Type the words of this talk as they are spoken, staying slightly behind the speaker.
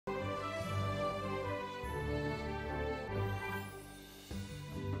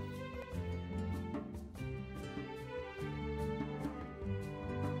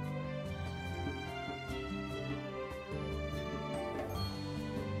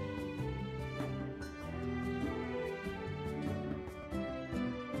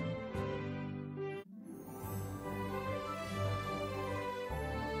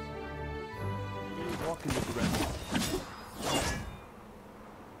can look around.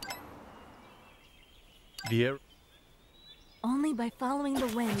 The air. Only by following the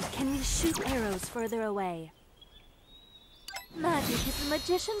wind can we shoot arrows further away. Magic is a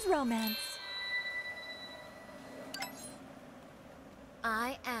magician's romance.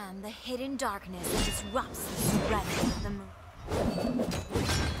 I am the hidden darkness that disrupts the serenity of the moon.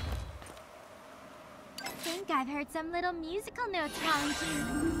 I think I've heard some little musical notes calling to me.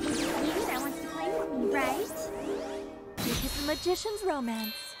 Maybe that wants to play with me, right? Magic is a magician's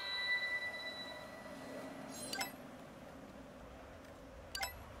romance.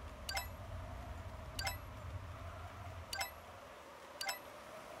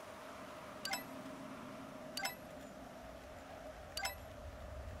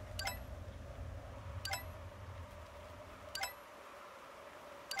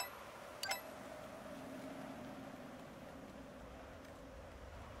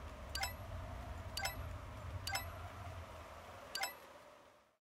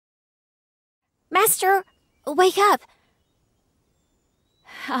 Master, wake up!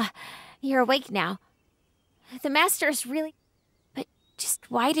 You're awake now. The Master is really... But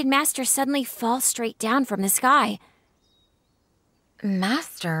just why did Master suddenly fall straight down from the sky?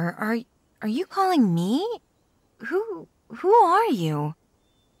 Master, are you calling me? Who are you?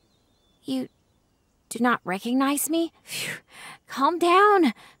 You do not recognize me? Phew. Calm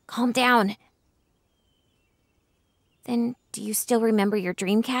down, calm down. Then, do you still remember your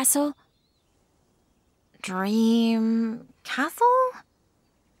dream castle? Dream castle?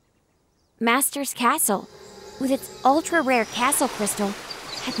 Master's castle, with its ultra-rare castle crystal,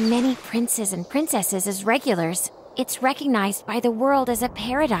 had many princes and princesses as regulars. It's recognized by the world as a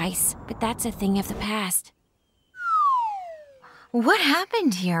paradise, but that's a thing of the past. What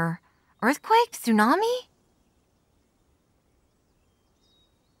happened here? Earthquake? Tsunami?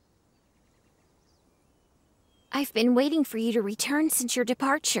 I've been waiting for you to return since your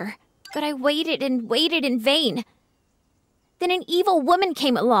departure, but I waited and waited in vain. Then an evil woman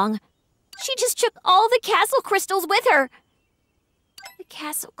came along. She just took all the castle crystals with her. The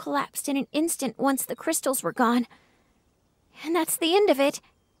castle collapsed in an instant once the crystals were gone. And that's the end of it.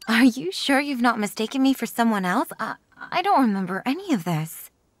 Are you sure you've not mistaken me for someone else? I don't remember any of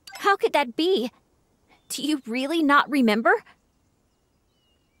this. How could that be? Do you really not remember?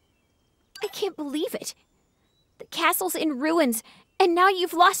 I can't believe it. The castle's in ruins, and now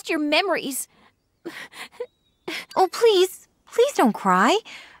you've lost your memories. Oh, please don't cry.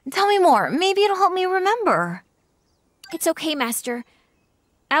 Tell me more. Maybe it'll help me remember. It's okay, Master.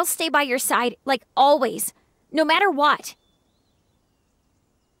 I'll stay by your side, like always, no matter what.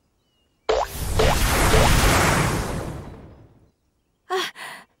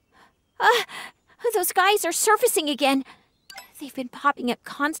 Those guys are surfacing again. They've been popping up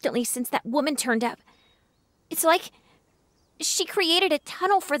constantly since that woman turned up. It's like she created a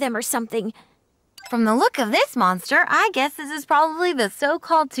tunnel for them or something. From the look of this monster, I guess this is probably the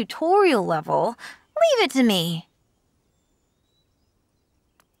so-called tutorial level. Leave it to me.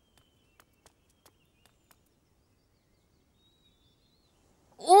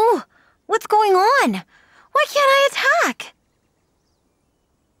 Ooh, what's going on? Why can't I attack?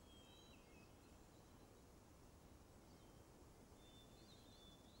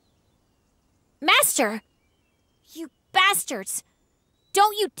 Master! You bastards!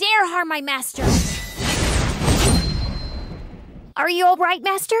 Don't you dare harm my master! Are you all right,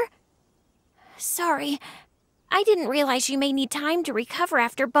 Master? Sorry. I didn't realize you may need time to recover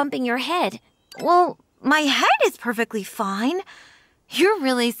after bumping your head. Well, my head is perfectly fine. You're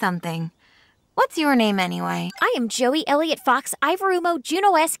really something. What's your name anyway? I am Joey Elliott Fox Ivarumo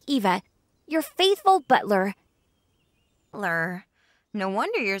Juno-esque Eva, your faithful butler. Butler. No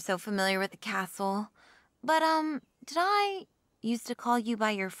wonder you're so familiar with the castle. But, did I used to call you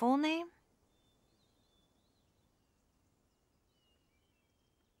by your full name?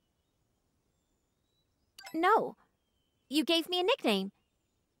 No. You gave me a nickname.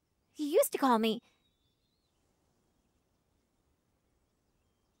 You used to call me...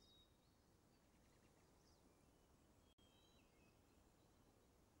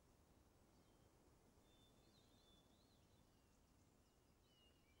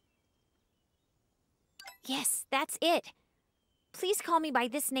 Yes, that's it. Please call me by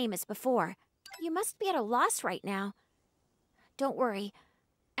this name as before. You must be at a loss right now. Don't worry.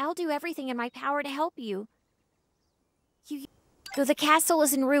 I'll do everything in my power to help you. Though the castle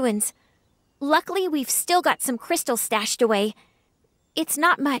is in ruins, luckily we've still got some crystals stashed away. It's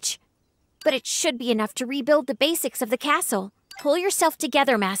not much, but it should be enough to rebuild the basics of the castle. Pull yourself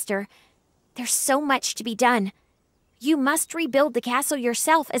together, Master. There's so much to be done. You must rebuild the castle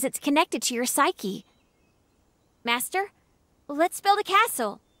yourself as it's connected to your psyche. Master, let's build a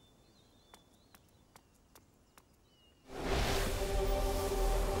castle.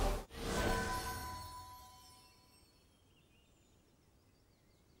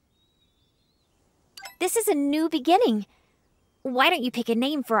 This is a new beginning. Why don't you pick a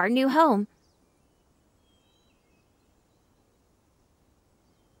name for our new home?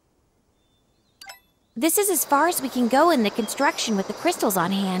 This is as far as we can go in the construction with the crystals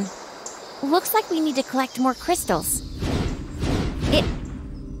on hand. Looks like we need to collect more crystals.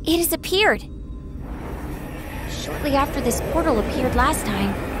 It has appeared. Shortly after this portal appeared last time,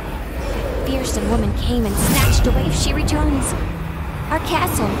 a fearsome woman came and snatched away if she returns. Our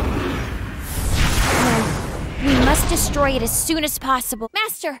castle. No, we must destroy it as soon as possible.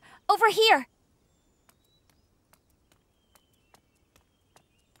 Master, over here!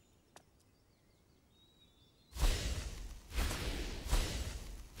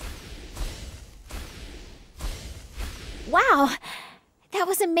 Wow, that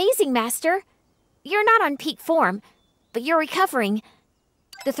was amazing, Master. You're not on peak form, but you're recovering.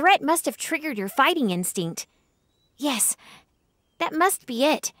 The threat must have triggered your fighting instinct. Yes, that must be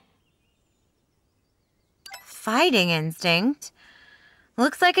it. Fighting instinct?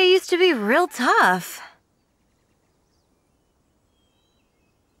 Looks like I used to be real tough.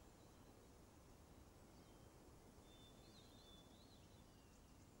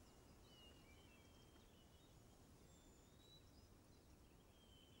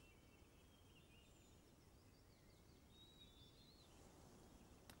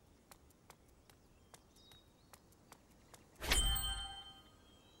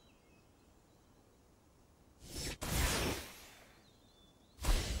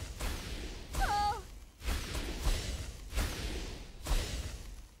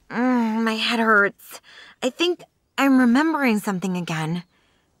 My head hurts. I think I'm remembering something again.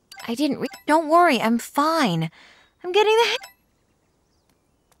 I didn't Don't worry, I'm fine. I'm getting the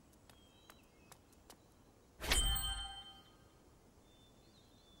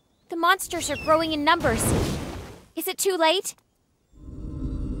The monsters are growing in numbers. Is it too late?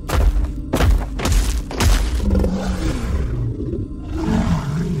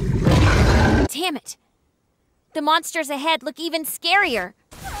 Damn it. The monsters ahead look even scarier.